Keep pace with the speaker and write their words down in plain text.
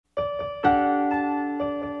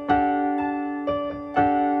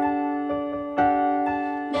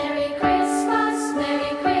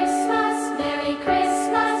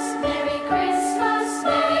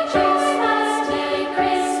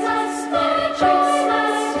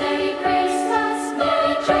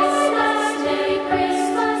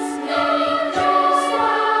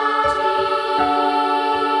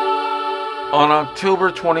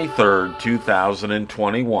October 23rd,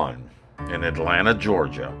 2021, in Atlanta,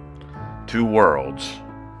 Georgia, two worlds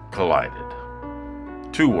collided.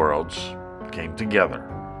 Two worlds came together.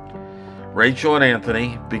 Rachel and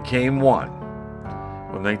Anthony became one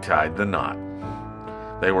when they tied the knot.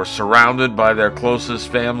 They were surrounded by their closest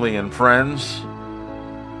family and friends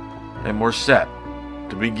and were set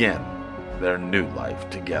to begin their new life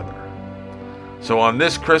together. So on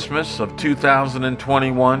this Christmas of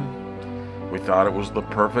 2021, we thought it was the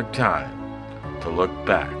perfect time to look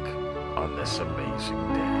back on this amazing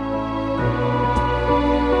day.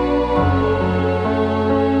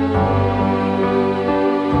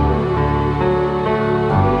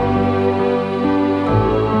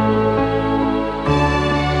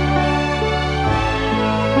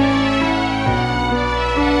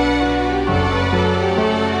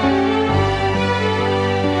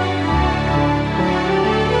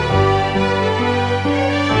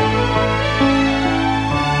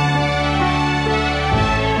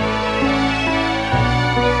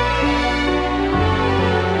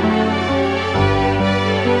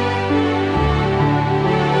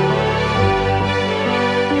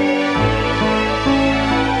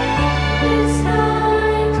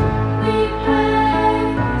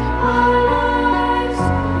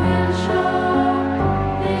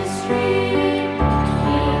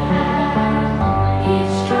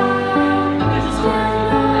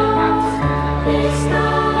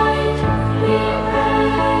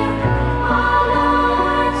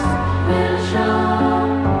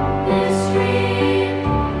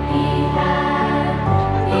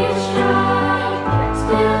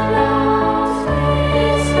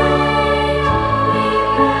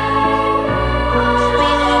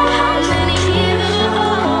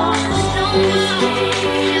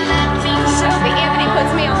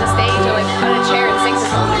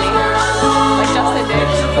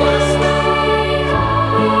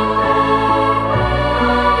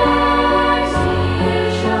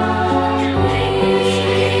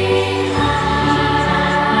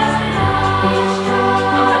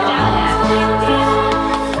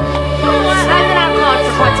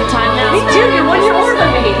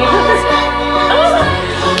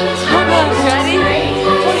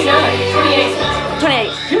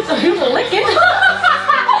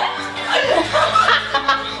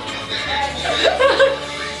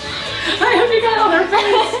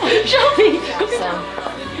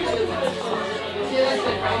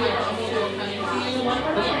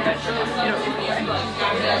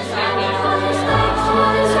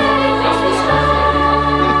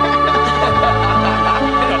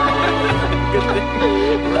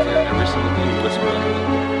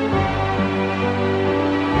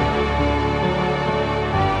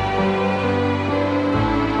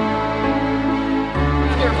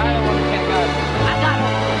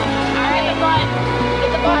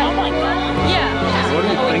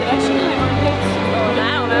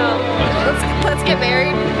 Let's get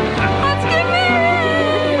married. Let's get married!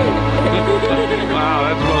 Wow,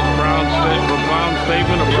 that's the most profound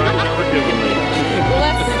statement of Brian's ever given me.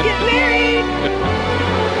 Let's get married!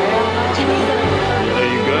 Are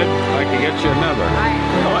you good? I can get you another. I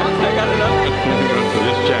got another.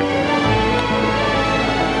 Just checking.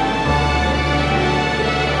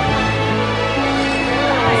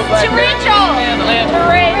 To Rachel!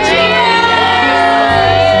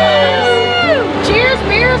 Cheers,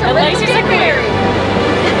 beers, and let's get married!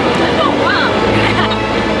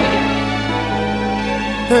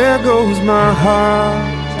 There goes my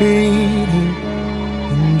heart beating,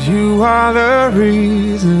 and you are the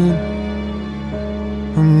reason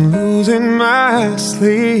I'm losing my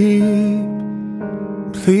sleep.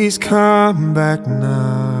 Please come back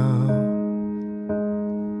now.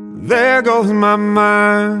 There goes my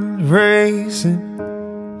mind racing,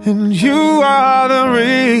 and you are the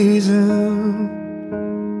reason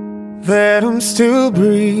that I'm still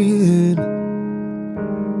breathing.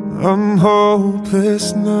 I'm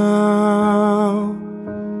hopeless now.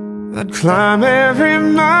 I'd climb every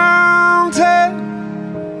mountain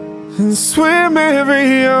and swim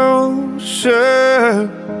every ocean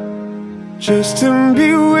just to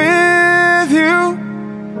be with you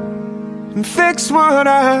and fix what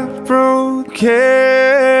I've broken.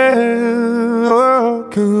 Oh,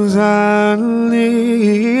 'cause I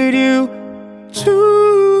need you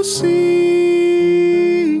to see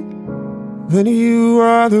that you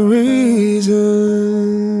are the reason.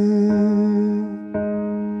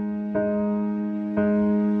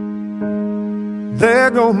 There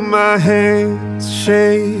go my hands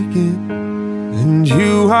shaking, and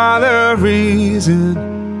you are the reason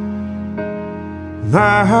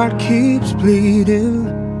my heart keeps bleeding.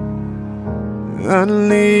 I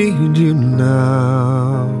need you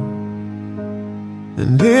now.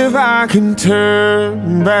 And if I can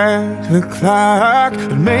turn back the clock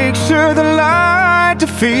and make sure the light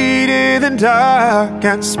defeated the dark,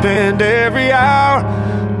 I'd spend every hour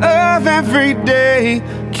of every day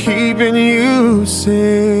keeping you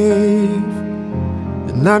safe.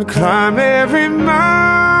 And I'd climb every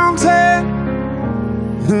mountain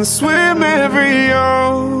and swim every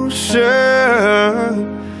ocean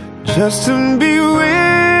just to be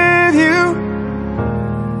with you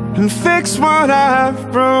and fix what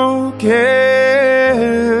I've broken.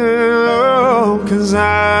 Oh, 'cause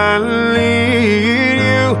I need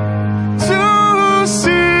you to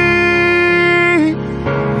see.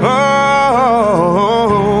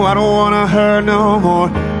 Oh, I don't wanna hurt no more,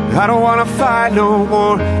 I don't wanna fight no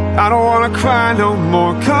more, I don't wanna cry no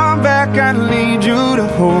more. Come back, I need you to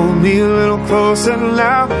hold me a little closer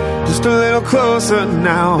now, just a little closer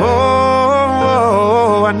now.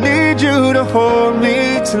 Oh, I need you to hold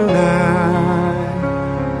me tonight.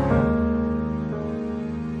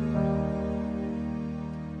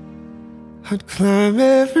 I'd climb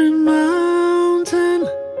every mountain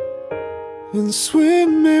and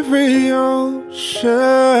swim every ocean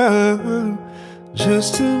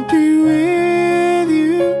just to be with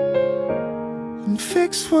you and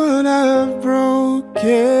fix what I've broken.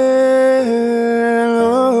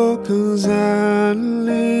 Oh, 'cause I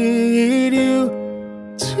need you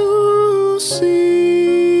to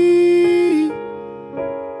see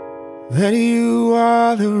that you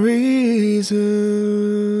are the reason.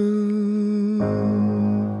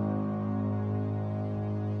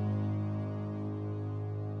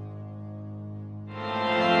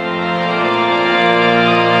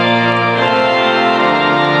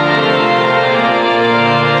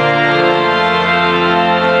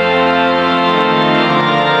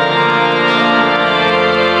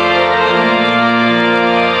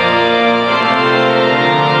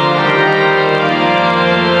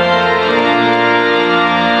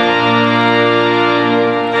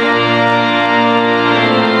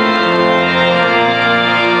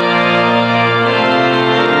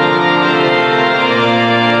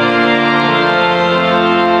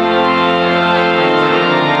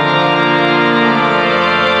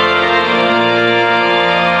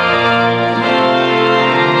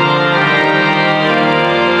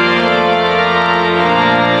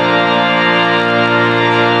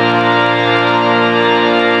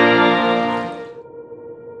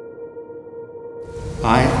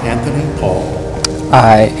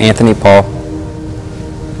 I, Anthony Paul,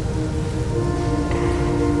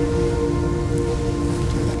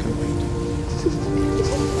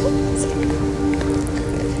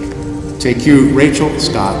 take you, Rachel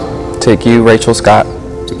Scott, to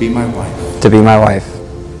be my wife.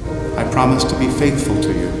 I promise to be faithful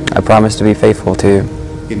to you. I promise to be faithful to you.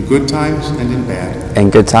 In good times and in bad. In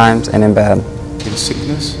good times and in bad. In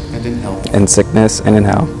sickness and in health. In sickness and in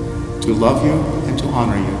health. To love you and to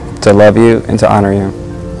honor you. To love you and to honor you.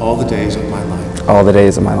 All the days of my life. All the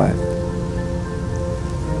days of my life.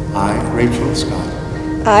 I, Rachel Scott.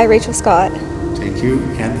 I, Rachel Scott. Take you,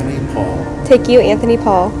 Anthony Paul. Take you, Anthony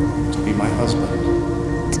Paul. To be my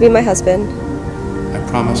husband. To be my husband. I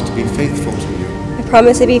promise to be faithful to you. I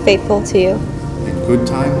promise to be faithful to you. In good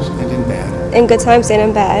times and in bad. In good times and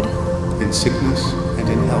in bad. In sickness and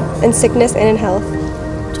in health. In sickness and in health.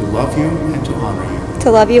 To love you and to honor you.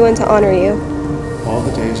 To love you and to honor you. All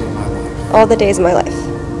the days of my life. All the days of my life.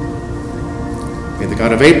 May the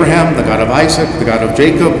God of Abraham, the God of Isaac, the God of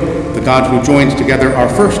Jacob, the God who joined together our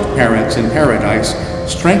first parents in paradise,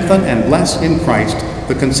 strengthen and bless in Christ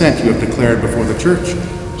the consent you have declared before the church,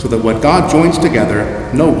 so that what God joins together,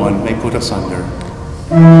 no one may put asunder.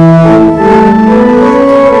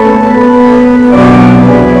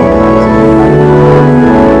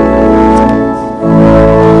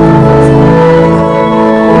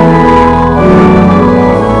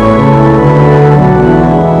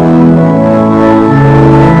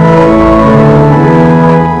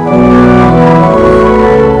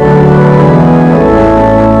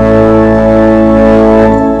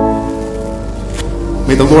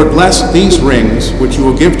 May the Lord bless these rings, which you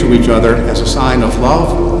will give to each other as a sign of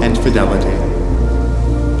love and fidelity.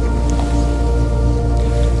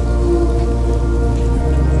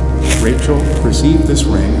 Rachel, receive this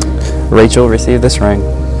ring. Rachel, receive this ring.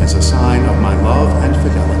 As a sign of my love and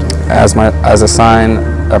fidelity. As a sign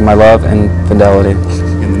of my love and fidelity.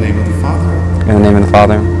 In the name of the Father. In the name of the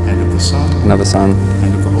Father. And of the Son. And of the Son.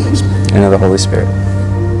 And of the Holy Spirit. And of the Holy Spirit.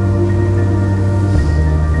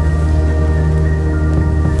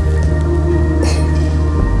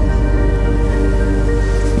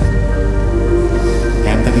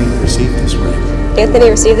 Anthony, receive this ring. Anthony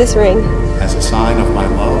receive this ring as a sign of my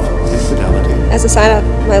love and fidelity. as a sign of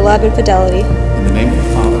my love and fidelity. In the name of the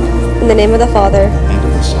Father, In the name of the Father, and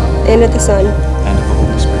of the Son, and of the Son, and of the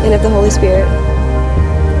Holy Spirit. and of the Holy Spirit.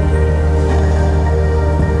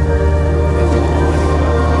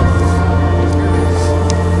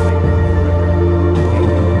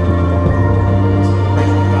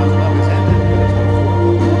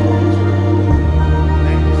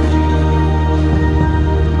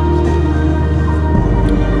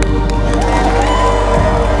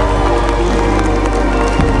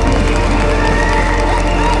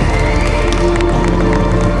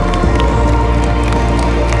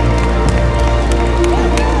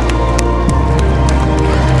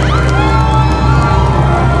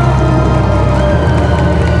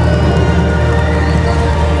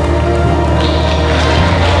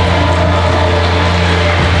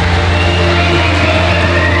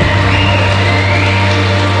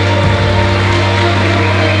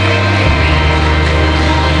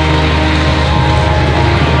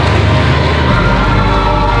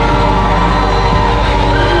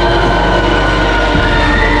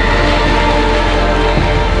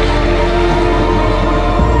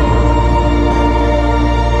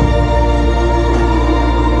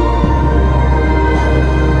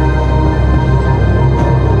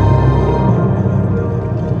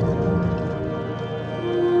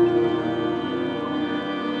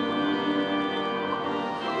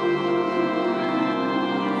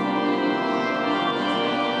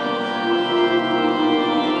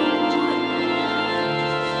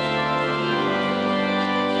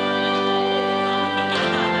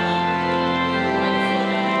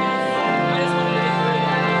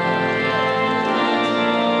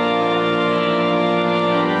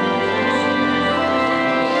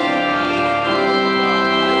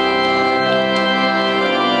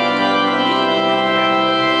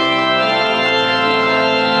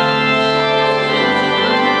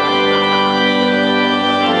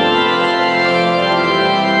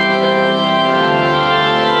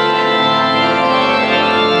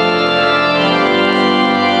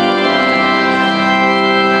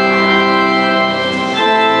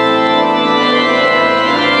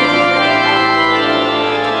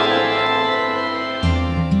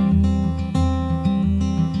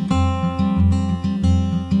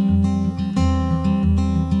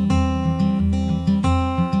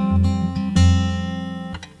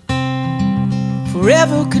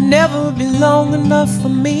 Forever could never be long enough for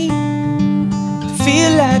me to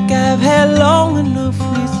feel like I've had long enough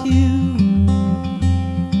with you.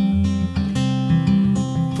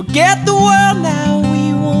 Forget the world now,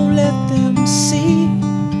 we won't let them see.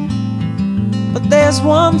 But there's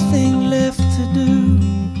one thing left to do.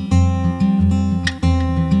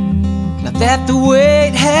 Now that the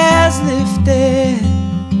weight has lifted,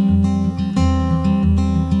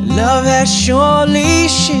 love has surely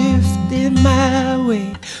shifted my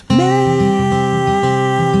way. Marry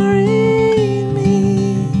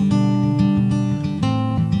me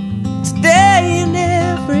today and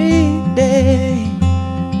every day.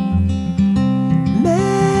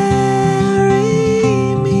 Marry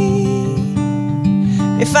me.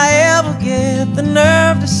 If I ever get the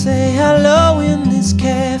nerve to say hello in this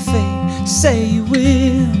cafe, say you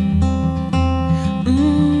will.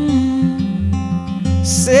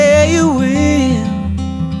 Say you will.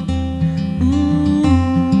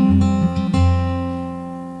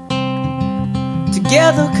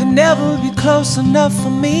 Together could never be close enough for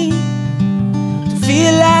me to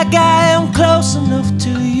feel like I am close enough to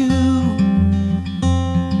you.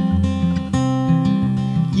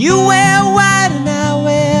 You wear white and I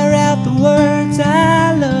wear out the words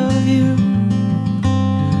I love you,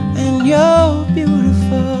 and you're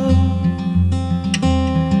beautiful.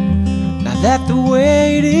 Now that the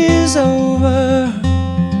wait is over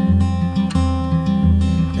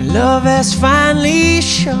and love has finally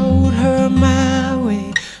showed her my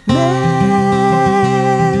way. Marry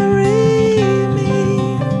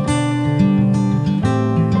me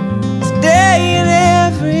today and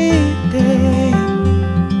every day.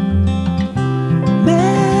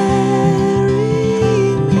 Marry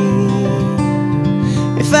me.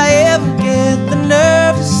 If I ever get the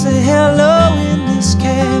nerve to say hello in this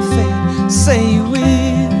cafe, say you will.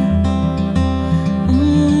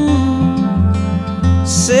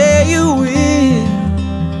 Say you will.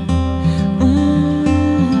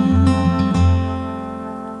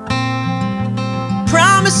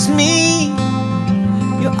 Promise me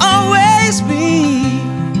you'll always be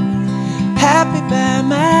happy by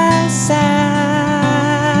my side.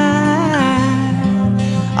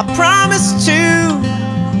 I promise to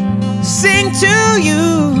sing to you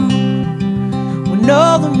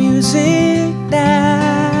know the music dies.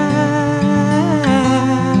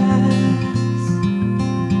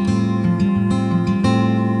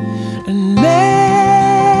 And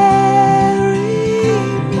marry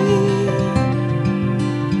me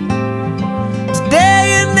today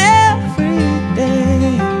and every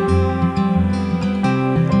day.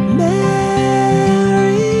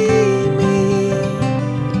 Marry me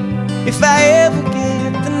if I ever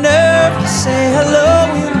get the nerve to say hello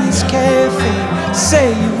in this cafe. Say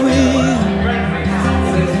you will.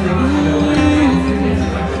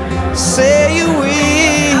 Say you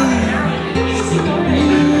will.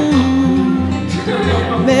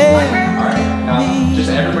 Marry me. Just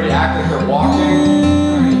everybody act like they're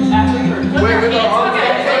walking. Wait, with our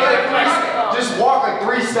arms. Just walk like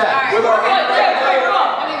 3 steps. With our arms.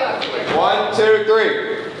 1, 2, 3.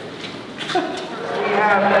 We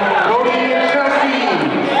have Cody and Chelsea.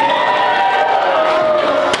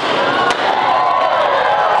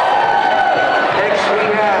 Next we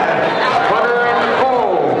have Hunter and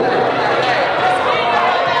Nicole.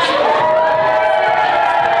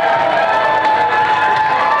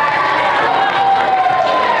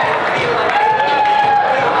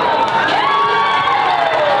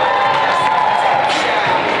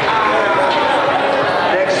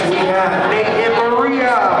 Next we have Nate and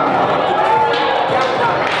Maria.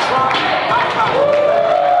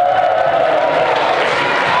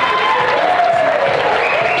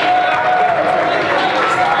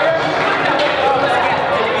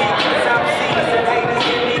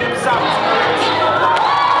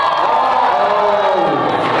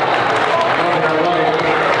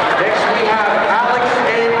 Next we have Alex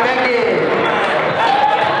and Megan.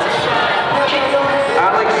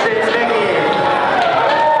 Alex and Megan.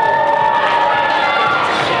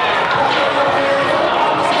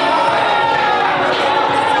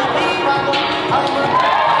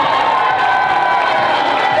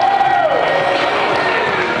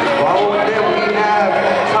 Following them we have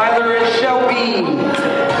Tyler and Shelby.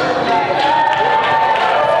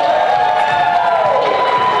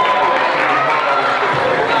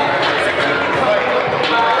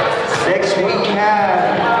 Next we have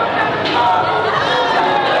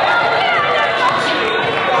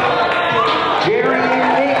Jerry and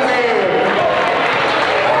Caitlin.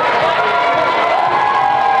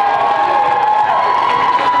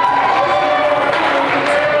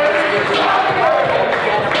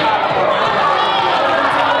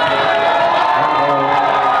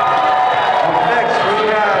 Up next we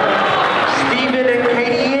have Steven and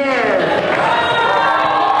Katie Ann.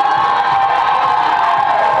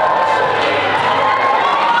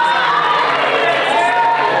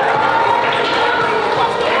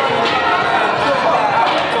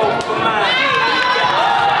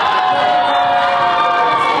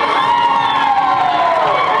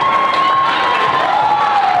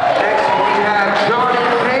 Next we have John and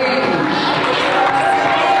Paige.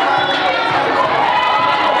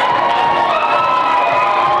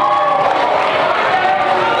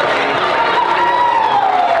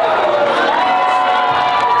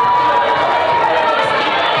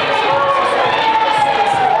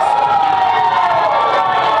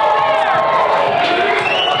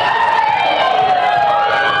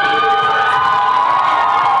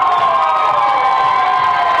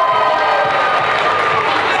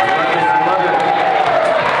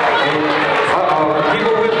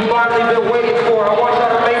 People we've finally been waiting for. I want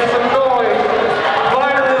y'all to make some noise.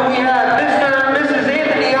 Finally, we have Mr. and Mrs.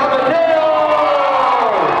 Anthony Amedeo.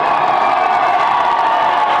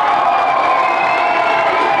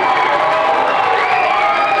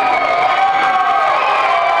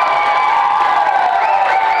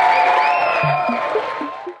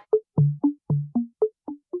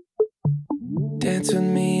 Dance with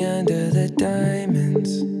me under the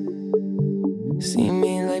diamonds. See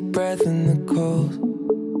me like breath in the cold.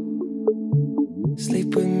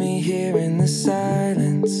 Sleep with me here in the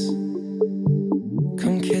silence.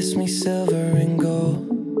 Come kiss me silver and gold.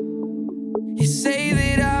 You say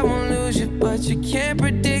that I won't lose you, but you can't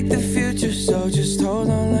predict the future. So just hold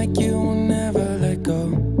on like you will never let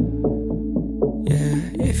go.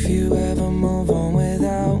 Yeah, if you ever move on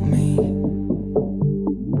without me,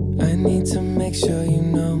 I need to make sure you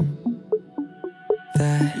know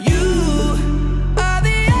that you are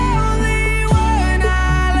the only one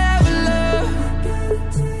I'll ever love.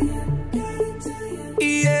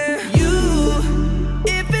 Yeah, you.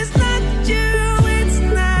 If it's not you, it's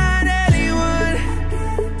not anyone.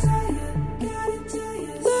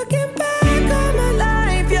 Looking back on my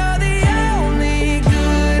life, you're the only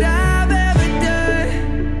good I've ever done.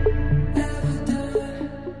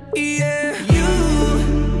 Yeah, you.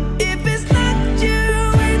 If it's not you,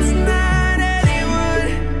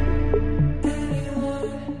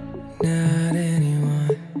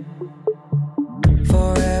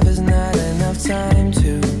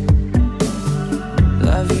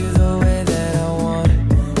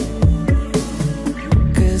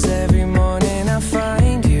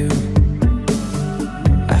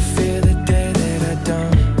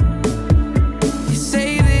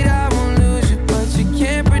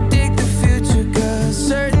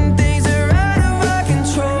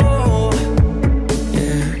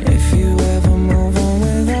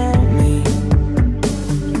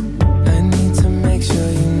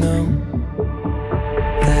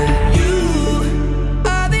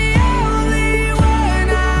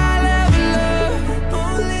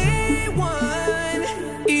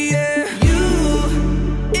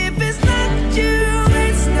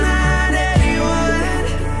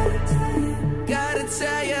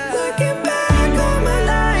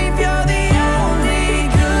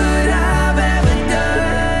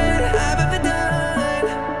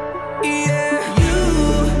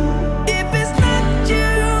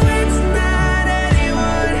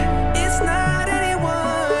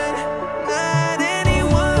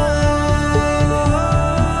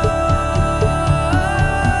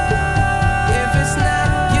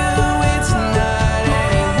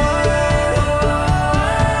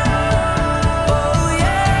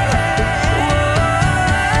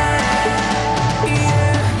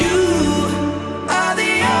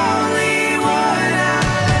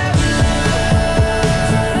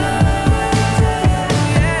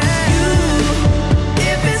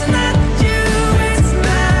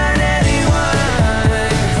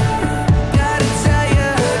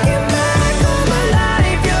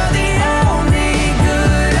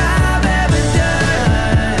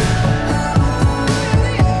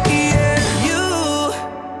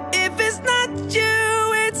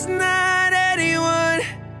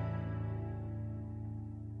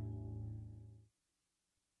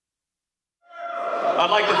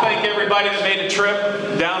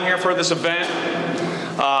 this event.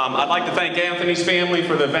 I'd like to thank Anthony's family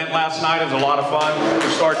for the event last night. It was a lot of fun to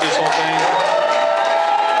start this whole thing.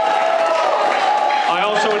 I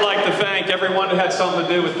also would like to thank everyone who had something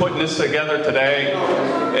to do with putting this together today.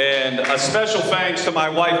 And a special thanks to my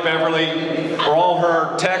wife, Beverly, for all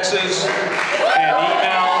her texts and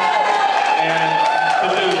emails and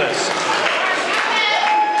to-do lists.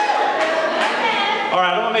 All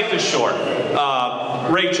right, I'm gonna make this short.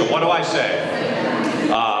 Rachel, what do I say?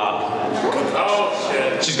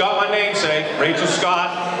 She's got my namesake, Rachel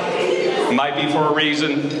Scott. Might be for a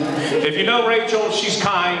reason. If you know Rachel, she's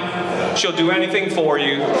kind. She'll do anything for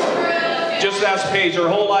you. Just ask Paige. Her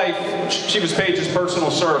whole life, she was Paige's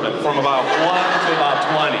personal servant from about 1 to about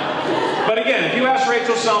 20. But again, if you ask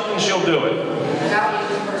Rachel something, she'll do it.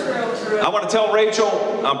 I want to tell Rachel,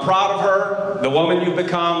 I'm proud of her, the woman you've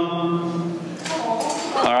become.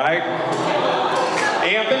 All right?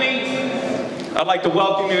 Anthony, I'd like to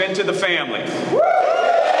welcome you into the family.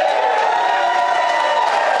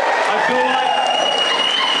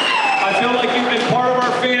 I feel like you've been part of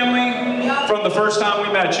our family from the first time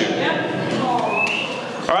we met you.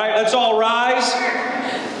 All right, let's all rise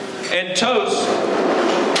and toast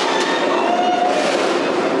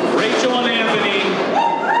Rachel and Anthony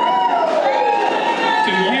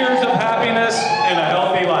to years of happiness and a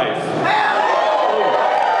healthy life.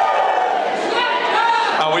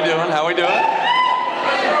 How we doing? How we doing?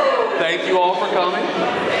 Thank you all for coming.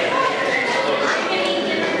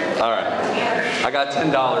 All right. I got $10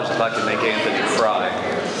 if I can make Anthony cry.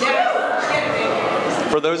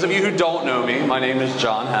 For those of you who don't know me, my name is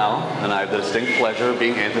John Howe, and I have the distinct pleasure of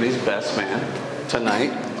being Anthony's best man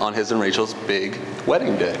tonight on his and Rachel's big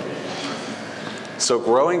wedding day. So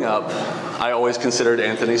growing up, I always considered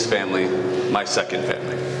Anthony's family my second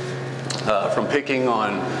family. From picking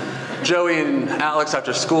on Joey and Alex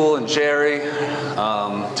after school and Jerry,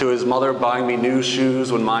 to his mother buying me new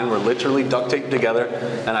shoes when mine were literally duct taped together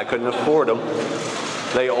and I couldn't afford them.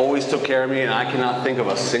 They always took care of me, and I cannot think of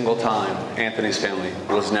a single time Anthony's family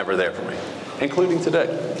was never there for me, including today.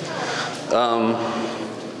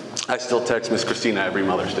 I still text Miss Christina every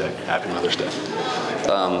Mother's Day. Happy Mother's Day.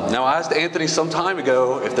 Now, I asked Anthony some time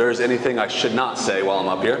ago if there is anything I should not say while I'm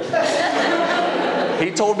up here.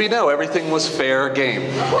 He told me no, everything was fair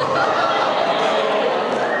game.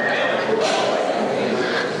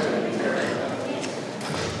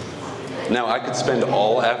 Now, I could spend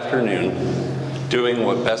all afternoon doing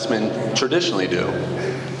what best men traditionally do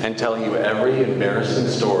and telling you every embarrassing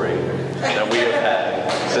story that we have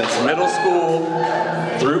had since middle school,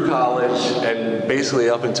 through college, and basically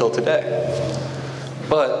up until today.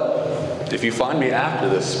 But if you find me after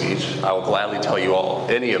this speech, I will gladly tell you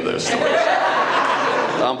any of those stories.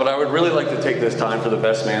 But I would really like to take this time for the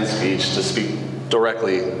best man speech to speak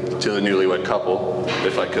directly to the newlywed couple,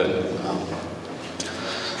 if I could.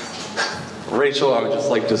 Rachel, I would just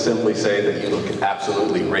like to simply say that you look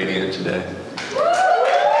absolutely radiant today.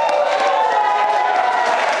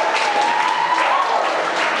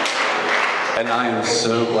 And I am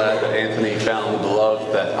so glad that Anthony found the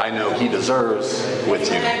love that I know he deserves with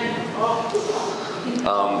you.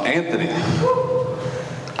 Anthony,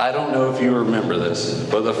 I don't know if you remember this,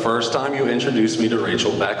 but the first time you introduced me to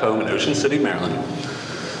Rachel back home in Ocean City, Maryland,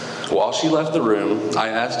 while she left the room, I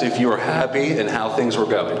asked if you were happy and how things were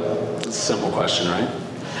going. It's a simple question, right?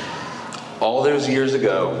 All those years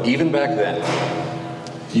ago, even back then,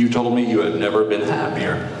 you told me you had never been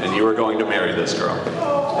happier and you were going to marry this girl.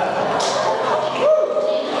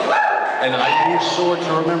 And I made sure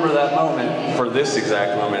to remember that moment for this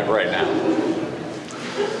exact moment right now.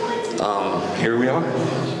 Here we are.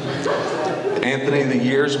 Anthony, the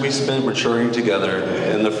years we spent maturing together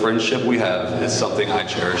and the friendship we have is something I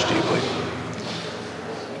cherish deeply.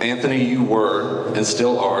 Anthony, you were and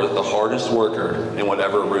still are the hardest worker in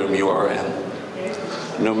whatever room you are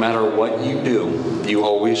in. No matter what you do, you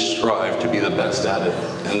always strive to be the best at it.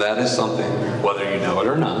 And that is something, whether you know it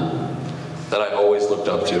or not, that I've always looked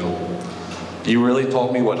up to. You really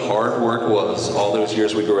taught me what hard work was all those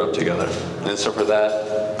years we grew up together. And so for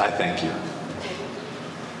that, I thank you.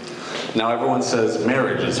 Now everyone says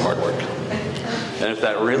marriage is hard work. And if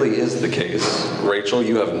that really is the case, Rachel,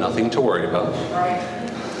 you have nothing to worry about.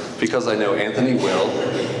 Because I know Anthony will,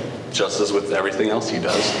 just as with everything else he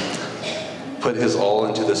does, put his all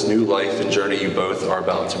into this new life and journey you both are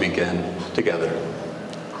about to begin together.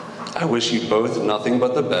 I wish you both nothing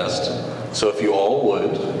but the best, so if you all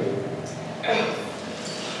would,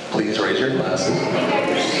 please raise your glasses.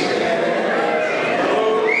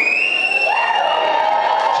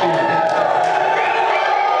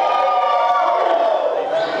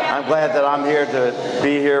 glad that I'm here to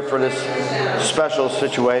be here for this special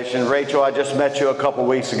situation. Rachel, I just met you a couple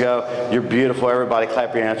weeks ago. You're beautiful. Everybody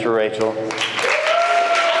clap your hands for Rachel.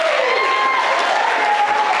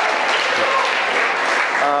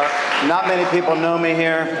 Not many people know me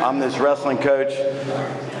here. I'm this wrestling coach.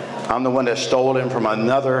 I'm the one that stole him from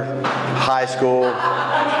another high school.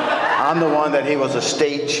 I'm the one that he was a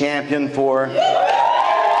state champion for.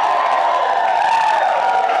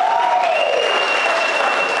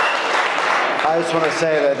 I just want to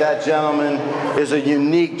say that that gentleman is a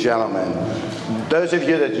unique gentleman. Those of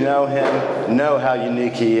you that know him know how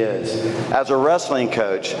unique he is. As a wrestling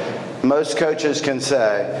coach, most coaches can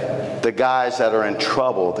say the guys that are in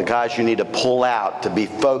trouble, the guys you need to pull out to be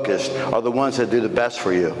focused, are the ones that do the best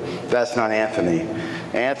for you. That's not Anthony.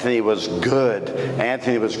 Anthony was good.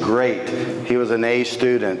 Anthony was great. He was an A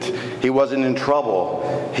student. He wasn't in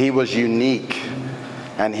trouble. He was unique.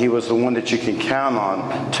 And he was the one that you can count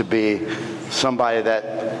on to be somebody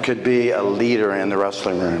that could be a leader in the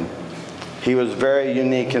wrestling room. He was very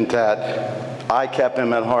unique in that I kept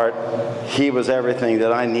him at heart. He was everything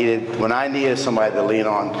that I needed. When I needed somebody to lean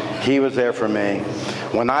on, he was there for me.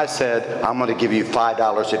 When I said, I'm going to give you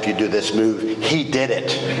 $5 if you do this move, he did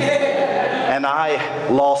it. And I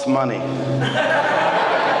lost money.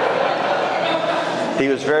 He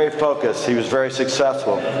was very focused. He was very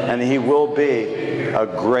successful. And he will be a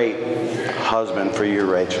great husband for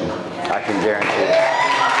you, Rachel. I can guarantee it.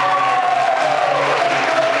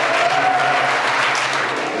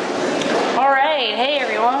 Hey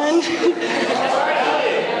everyone.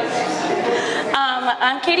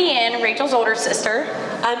 I'm Katie Ann, Rachel's older sister.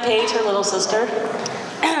 I'm Paige, her little sister.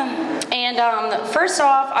 And first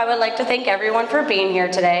off, I would like to thank everyone for being here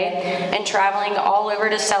today and traveling all over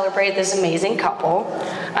to celebrate this amazing couple.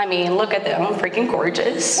 I mean, look at them, freaking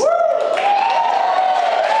gorgeous.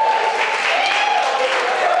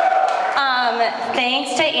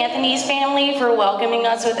 Thanks to Anthony's family for welcoming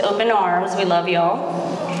us with open arms. We love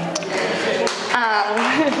y'all.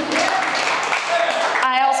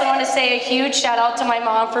 I also want to say a huge shout out to my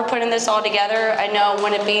mom for putting this all together. I know it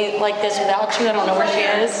wouldn't be like this without you. I don't know where she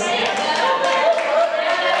is.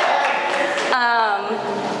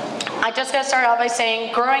 I just got to start off by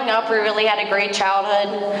saying, growing up, we really had a great childhood.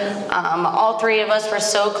 All three of us were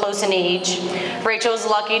so close in age. Rachel was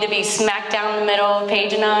lucky to be smack down in the middle of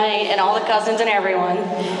Paige and I and all the cousins and everyone.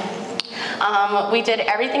 We did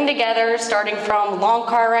everything together, starting from long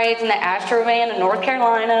car rides in the Astro van in North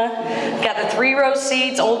Carolina, got the 3-row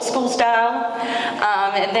seats, old school style,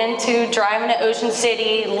 and then to driving to Ocean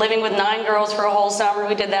City, living with 9 girls for a whole summer.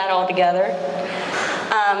 We did that all together.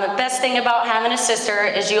 The best thing about having a sister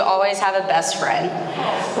is you always have a best friend.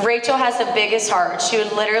 Rachel has the biggest heart. She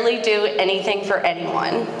would literally do anything for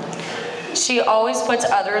anyone. She always puts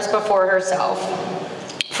others before herself.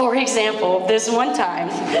 For example, this one time,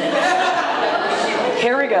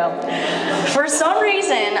 here we go. For some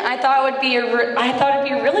reason, I thought it'd be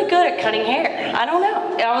really good at cutting hair. I don't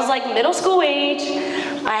know. I was like middle school age.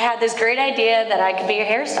 I had this great idea that I could be a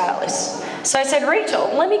hairstylist. So I said, Rachel,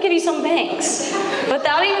 let me give you some bangs.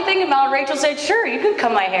 Without even thinking about it, Rachel said, sure, you can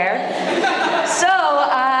cut my hair. So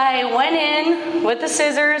I went in with the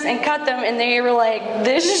scissors and cut them, and they were like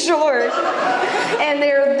this short, and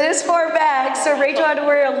they were this far back, so Rachel had to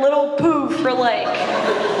wear a little poof for like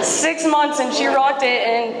 6 months, and she rocked it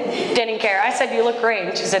and didn't care. I said, you look great,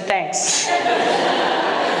 and she said, thanks.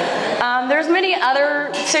 There's many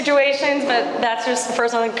other situations, but that's just the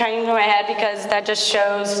first one that came to my head because that just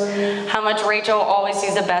shows how much Rachel always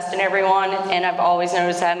sees the best in everyone, and I've always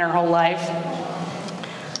noticed that in her whole life.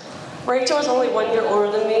 Rachel was only 1 year older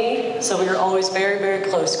than me, so we were always very, very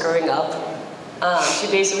close growing up. We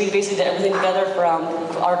basically did everything together, from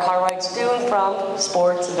our car rides to and from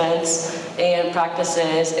sports events and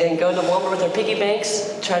practices, and go to Walmart with our piggy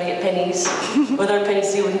banks, try to get pennies with our pennies,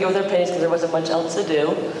 see if we can get with our pennies because there wasn't much else to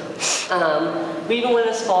do. We even went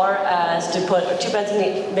as far as to put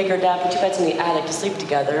make our dad put 2 beds in the attic to sleep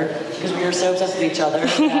together because we were so obsessed with each other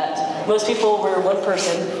that most people were one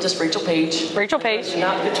person, just Rachel Page. Rachel Page.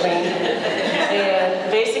 Not between.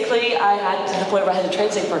 And basically, I had to the point where I had to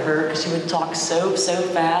translate for her because she would talk so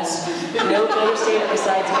fast. No one could understand it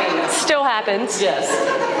besides me. Still happens. Yes.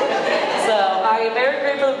 So I am very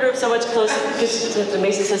grateful the group so much closer to the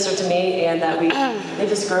amazing sister to me, and that they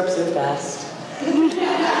just grew up so fast.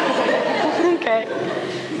 Okay.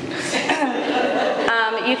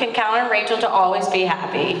 You can count on Rachel to always be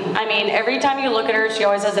happy. I mean, every time you look at her, she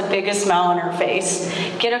always has the biggest smile on her face.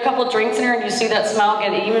 Get a couple drinks in her and you see that smile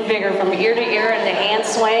get even bigger from ear to ear and the hands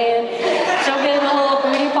swaying. She'll get a little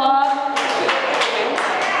booty pop.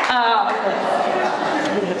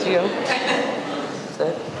 That's you. That's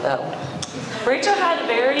it. Rachel had a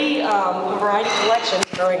very variety collection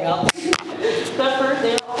growing up. The first,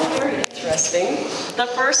 they were all very interesting. The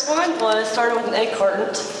first one was started with an egg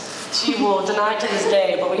carton. She will deny it to this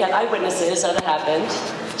day, but we had eyewitnesses that it happened.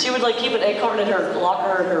 She would like keep an egg carton in her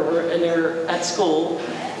locker in her at school,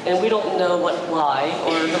 and we don't know why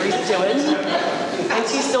or the reason to it. And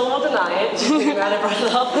she still will deny it. She's glad I brought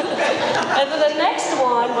it up. And then the next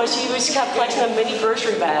one was she kept collection of mini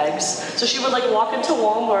grocery bags. So she would like walk into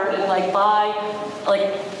Walmart and like buy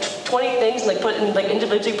like 20 things and like put in, like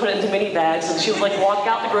individually put it into mini bags. And she would like walk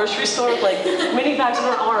out the grocery store with like mini bags in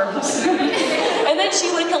her arms. And then she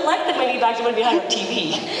would collect the mini bags and would behind her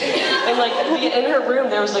TV. And like in her room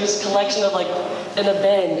there was like this collection of like in a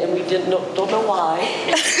bin, and we don't know why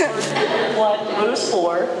or what it was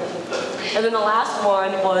for. And then the last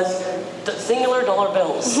one was the singular dollar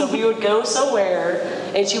bills. So we would go somewhere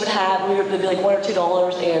and she would have, we would be like $1 or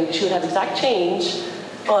 $2 and she would have exact change,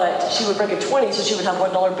 but she would break a 20 so she would have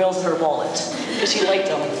 $1 bills in her wallet because she liked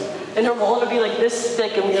them. And her wallet would be like this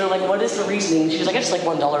thick and we were like, what is the reasoning? She was like, I just like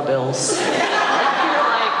 $1 bills. And we were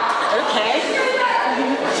like, okay.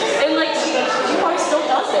 And like, she probably still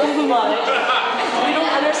does it, but we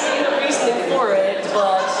don't understand the reasoning for it,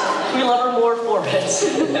 but we love her more for it.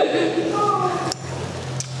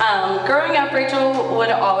 Growing up, Rachel would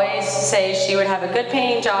always say she would have a good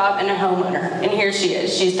paying job and a homeowner, and here she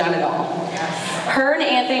is. She's done it all. Her and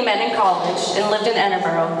Anthony met in college and lived in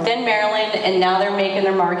Edinburgh, then Maryland, and now they're making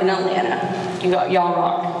their mark in Atlanta. Y'all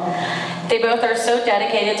rock. They both are so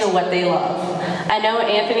dedicated to what they love. I know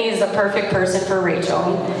Anthony is the perfect person for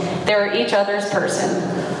Rachel. They're each other's person.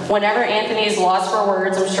 Whenever Anthony is lost for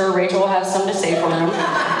words, I'm sure Rachel will have some to say for him.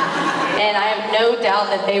 And I have no doubt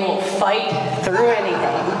that they will fight through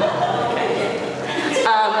anything.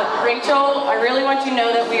 Rachel, I really want you to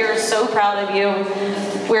know that we are so proud of you.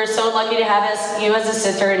 We're so lucky to have you as a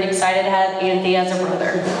sister and excited to have Anthony as a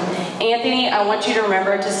brother. Anthony, I want you to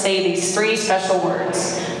remember to say these 3 special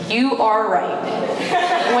words. You are right.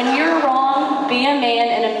 When you're wrong, be a man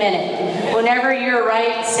in a minute. Whenever you're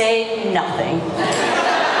right, say nothing.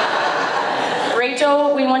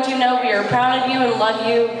 Rachel, we want you to know we are proud of you and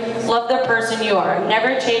love the person you are.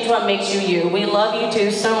 Never change what makes you you. We love you two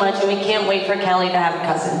so much, and we can't wait for Kelly to have a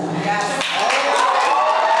cousin.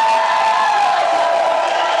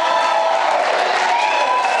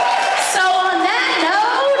 So on that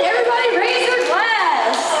note, everybody raise your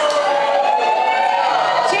glass.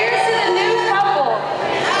 Cheers to the new couple.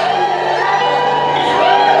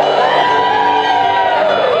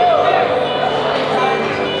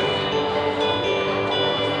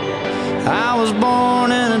 I was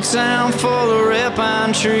born in a town full of red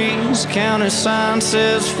pine trees. County sign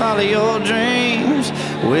says follow your dreams.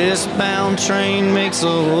 Westbound train makes the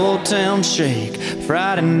whole town shake.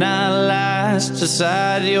 Friday night lights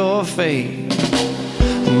decide your fate.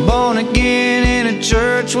 Born again in a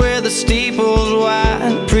church where the steeple's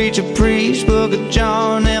wide. Preacher preached Book of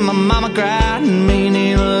John and my mama cried.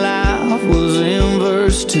 Meaning of life was in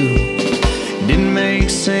verse 2. Didn't make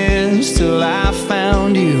sense till I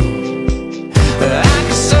found you. I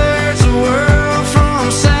could search the world from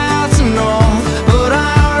south to north, but I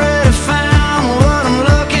already found what I'm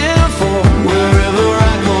looking for. Wherever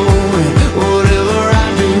I go and whatever I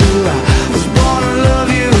do, I was born to love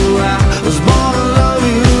you, I was born to love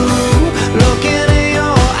you. Looking in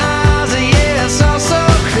your eyes, yeah, it's all so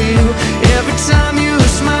clear. Every time you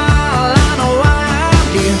smile, I know why I'm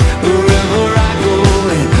here. Wherever I go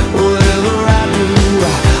and whatever I do,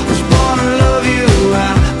 I was born to love you,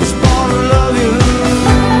 I was born to love you.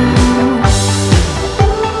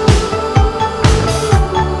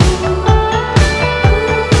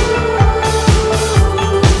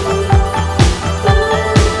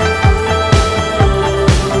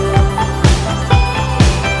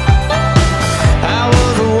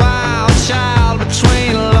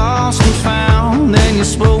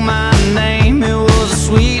 Spoke my name, it was a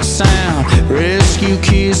sweet sound. Rescue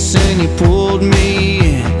kiss and you pulled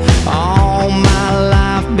me in. All my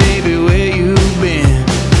life, baby, where you been?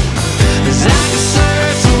 'Cause I could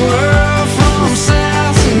search the world from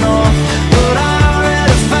south to north, but I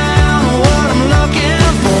already found what I'm looking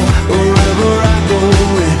for. Wherever I go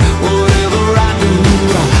and whatever I do,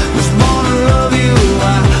 I was born to love you,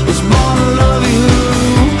 I was born to love you.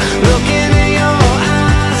 Looking in your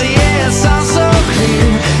eyes, yeah, it's all so clear.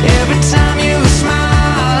 Every time you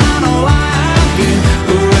smile, I know why I'm here.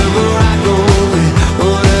 Wherever I go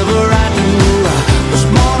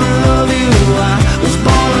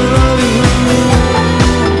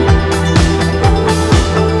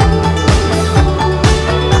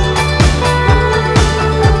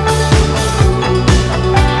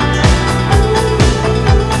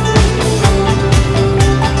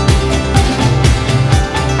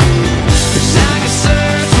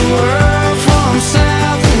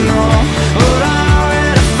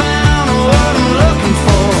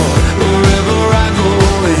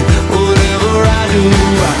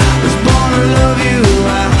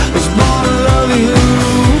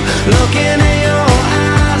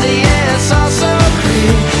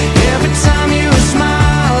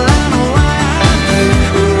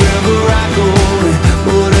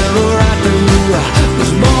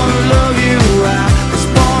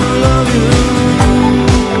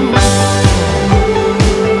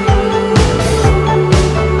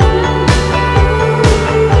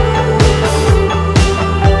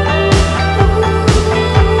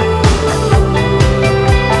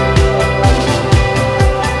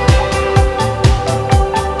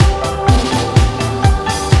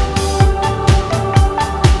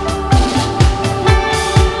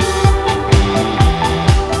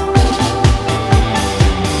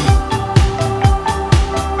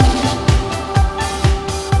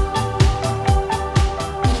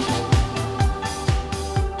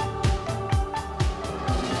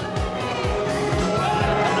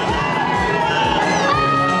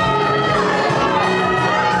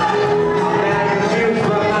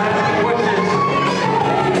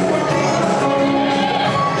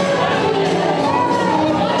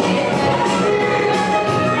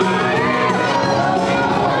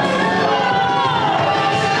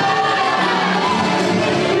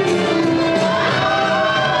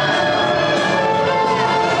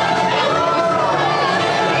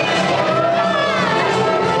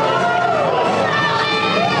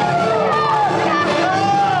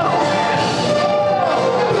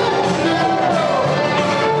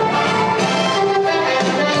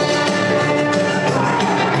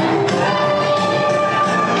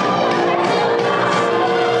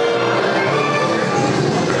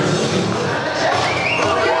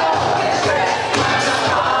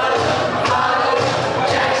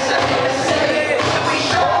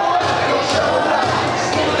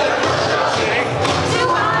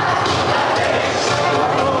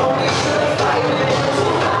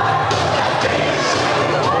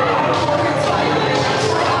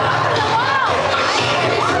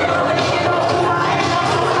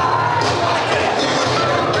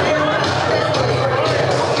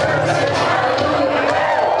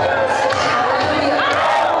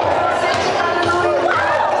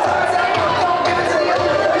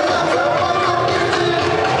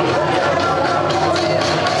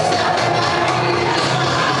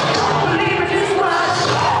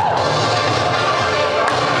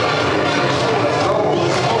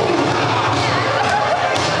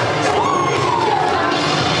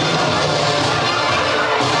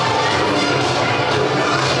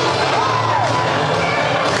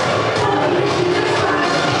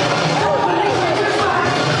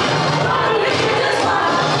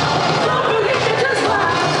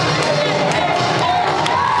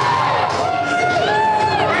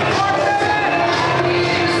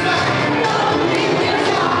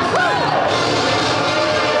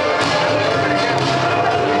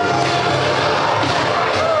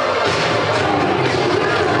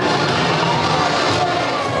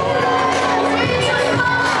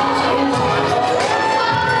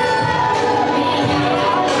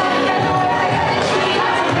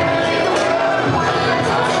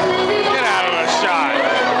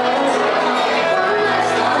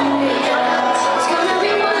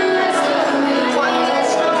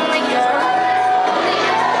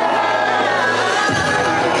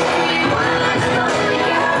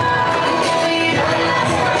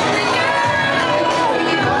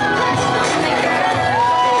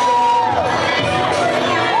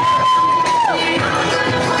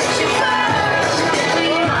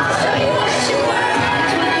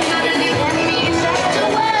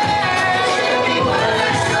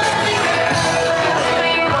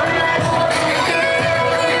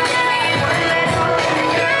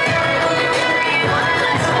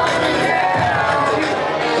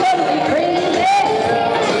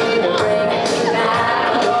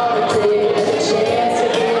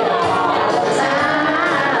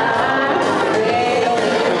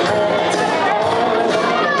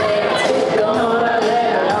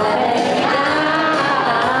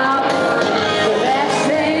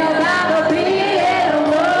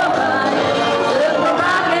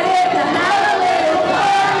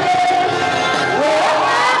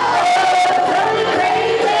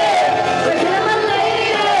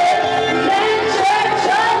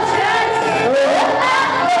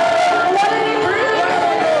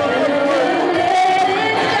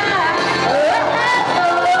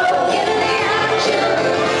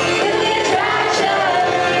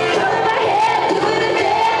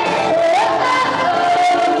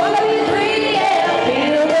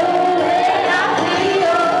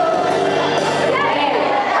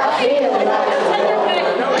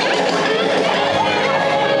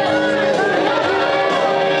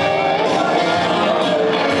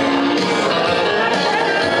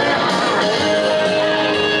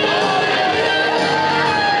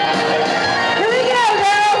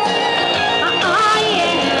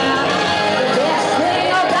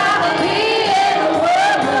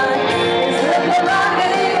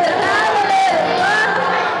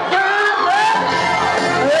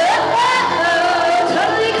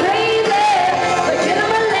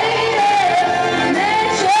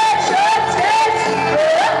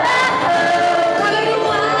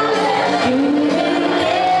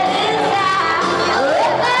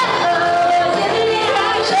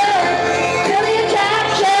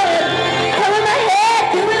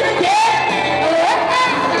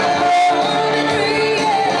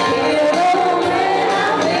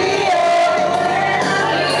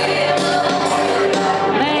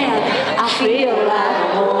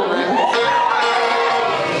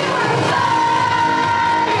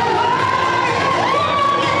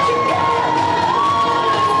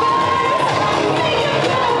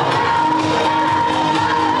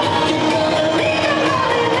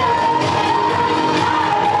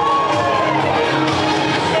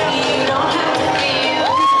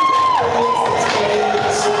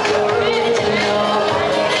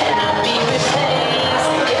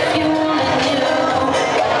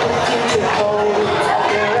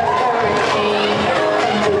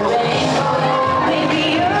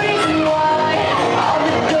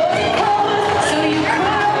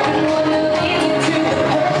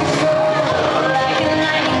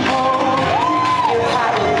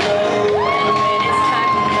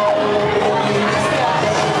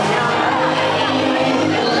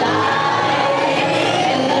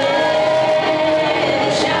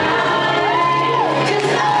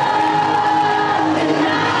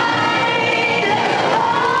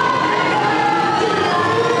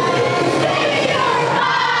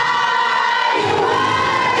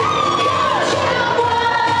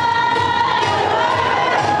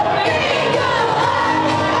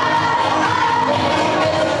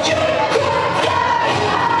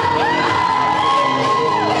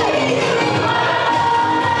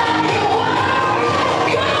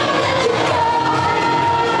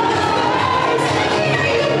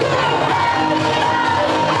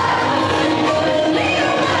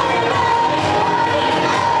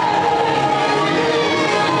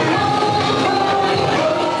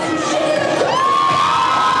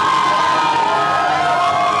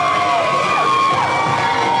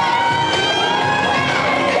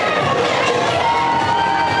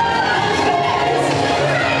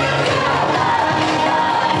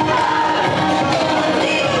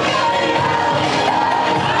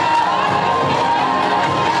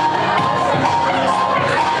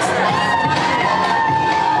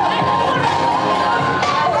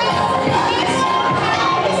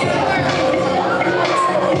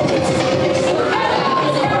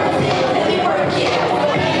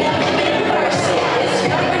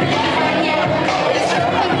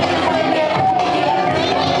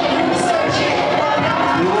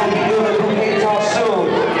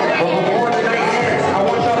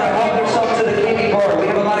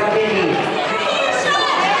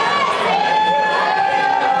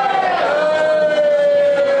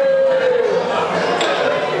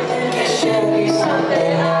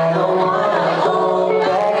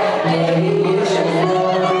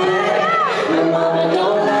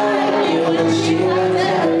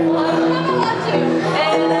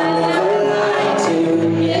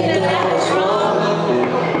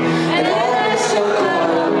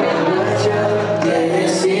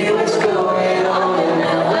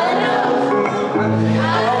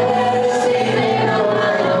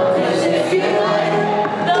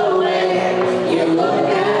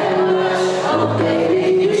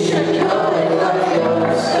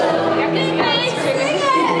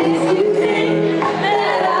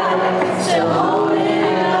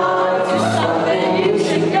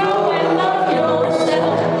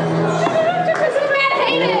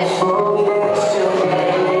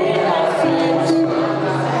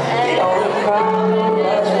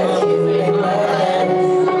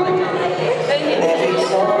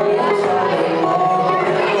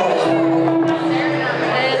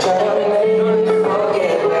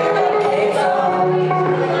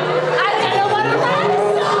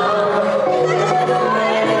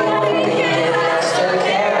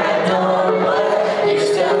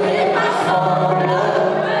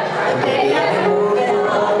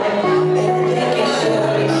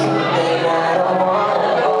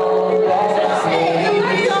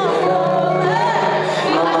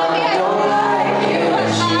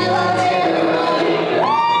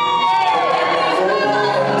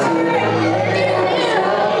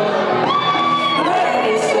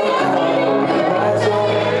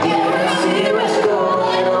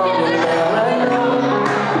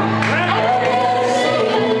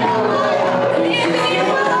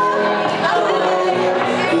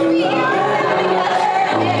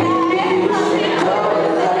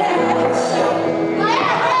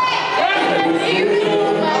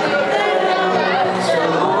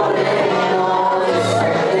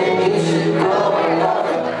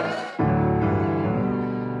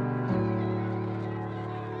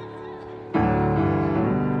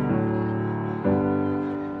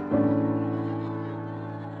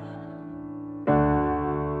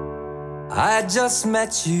I just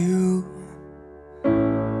met you,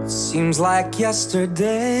 seems like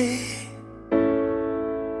yesterday.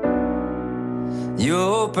 You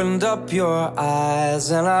opened up your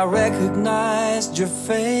eyes and I recognized your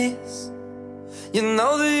face. You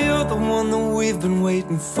know that you're the one that we've been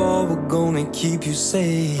waiting for. We're gonna keep you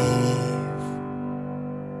safe.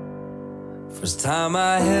 First time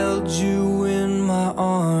I held you in my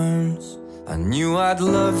arms, I knew I'd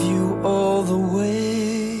love you all the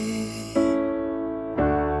way.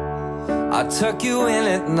 I tuck you in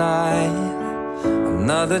at night,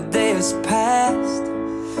 another day has passed.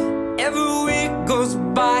 Every week goes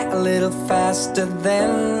by a little faster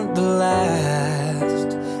than the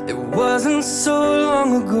last. It wasn't so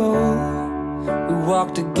long ago we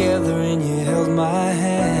walked together and you held my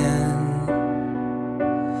hand.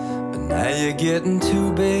 But now you're getting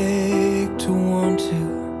too big to want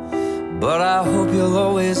to, but I hope you'll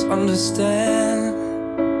always understand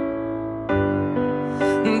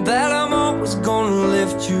that I'm always gonna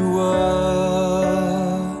lift you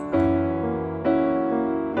up,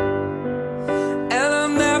 and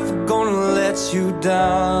I'm never gonna let you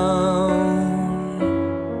down.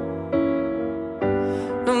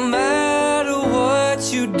 No matter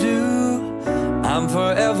what you do, I'm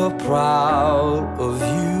forever proud of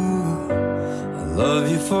you. I love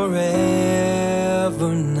you forever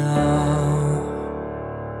now.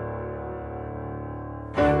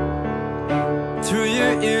 Through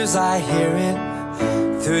your ears I hear it,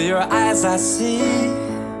 through your eyes I see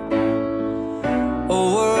a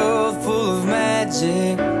world full of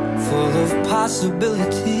magic, full of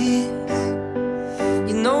possibilities.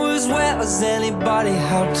 You know as well as anybody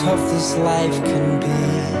how tough this life can be,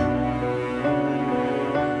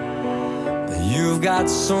 but you've got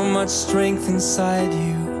so much strength inside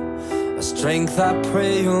you, a strength I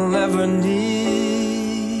pray you'll never need.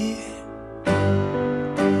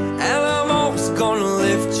 Gonna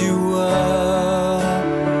lift you up,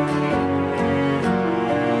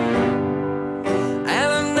 and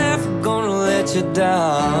I'm never gonna let you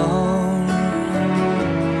down.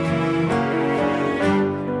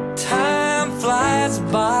 Time flies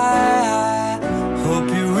by, hope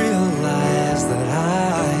you realize that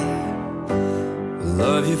I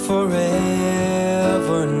love you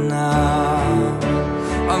forever now.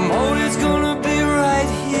 I'm always gonna be right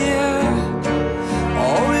here,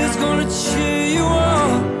 always gonna cheer you on.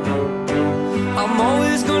 I'm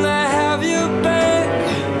always gonna have you back.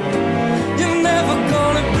 You're never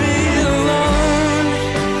gonna be alone,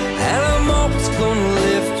 and I'm always gonna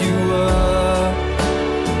lift you up.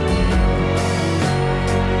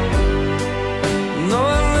 No,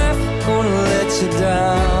 I'm never gonna let you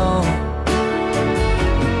down.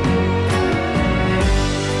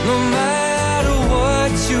 No matter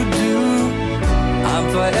what you do, I'm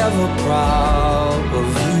forever proud of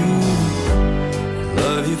you.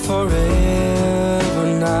 Love you forever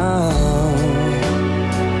now.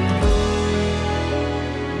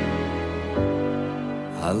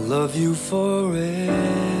 I love you forever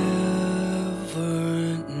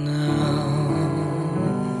now.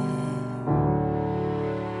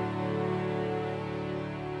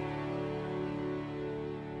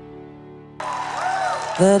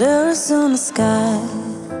 That Arizona sky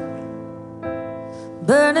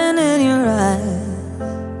burning in your eyes.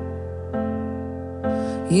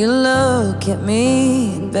 You look at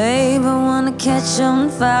me, and babe, I wanna catch on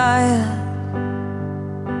fire.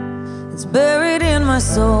 It's buried in my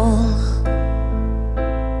soul,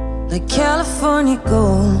 like California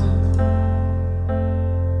gold.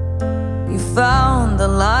 You found the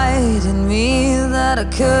light in me that I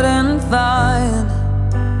couldn't find.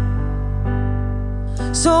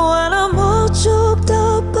 So when I'm all choked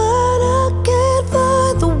up but I can't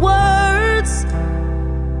find the words,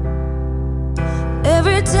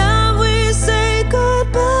 every time we say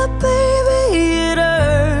goodbye, baby, it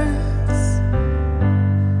hurts.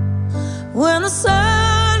 When the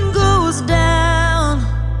sun goes down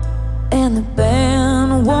and the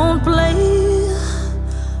band won't play,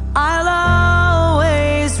 I'll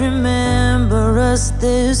always remember us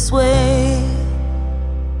this way.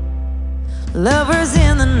 Lovers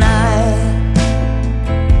in the night,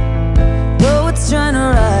 though it's trying to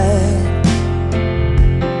ride.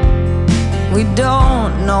 We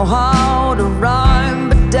don't know how to rhyme,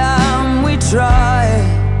 but damn, we try.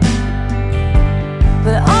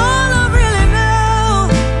 But all I really know,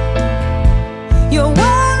 you're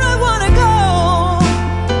where I wanna go.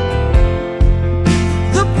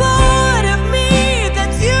 The part of me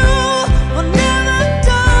that you will never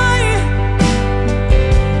die.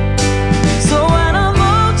 So when I'm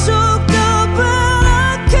all choked up and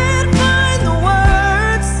I can't find the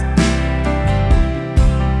words,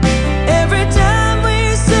 every time we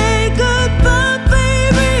say goodbye,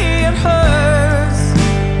 baby, it hurts.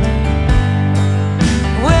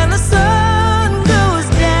 When the sun goes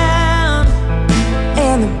down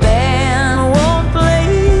and the band won't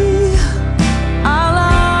play, I'll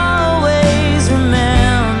always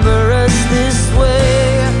remember us this way.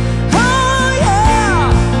 Oh yeah.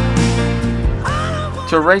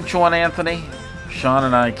 To Rachel and Anthony, Sean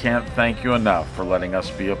and I can't thank you enough for letting us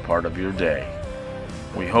be a part of your day.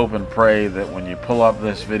 We hope and pray that when you pull up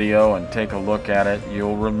this video and take a look at it,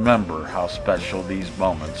 you'll remember how special these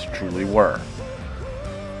moments truly were.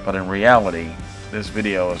 But in reality, this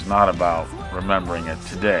video is not about remembering it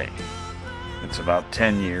today. It's about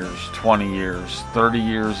 10 years, 20 years, 30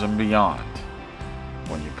 years and beyond,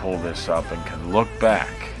 when you pull this up and can look back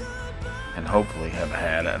and hopefully have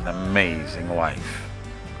had an amazing life,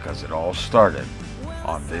 because it all started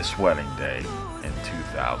on this wedding day in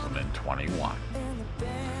 2021.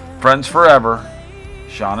 Friends forever,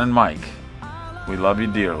 Sean and Mike, we love you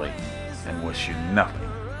dearly and wish you nothing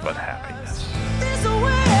but happiness.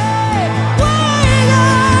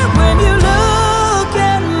 When you look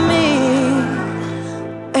at me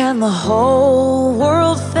and the whole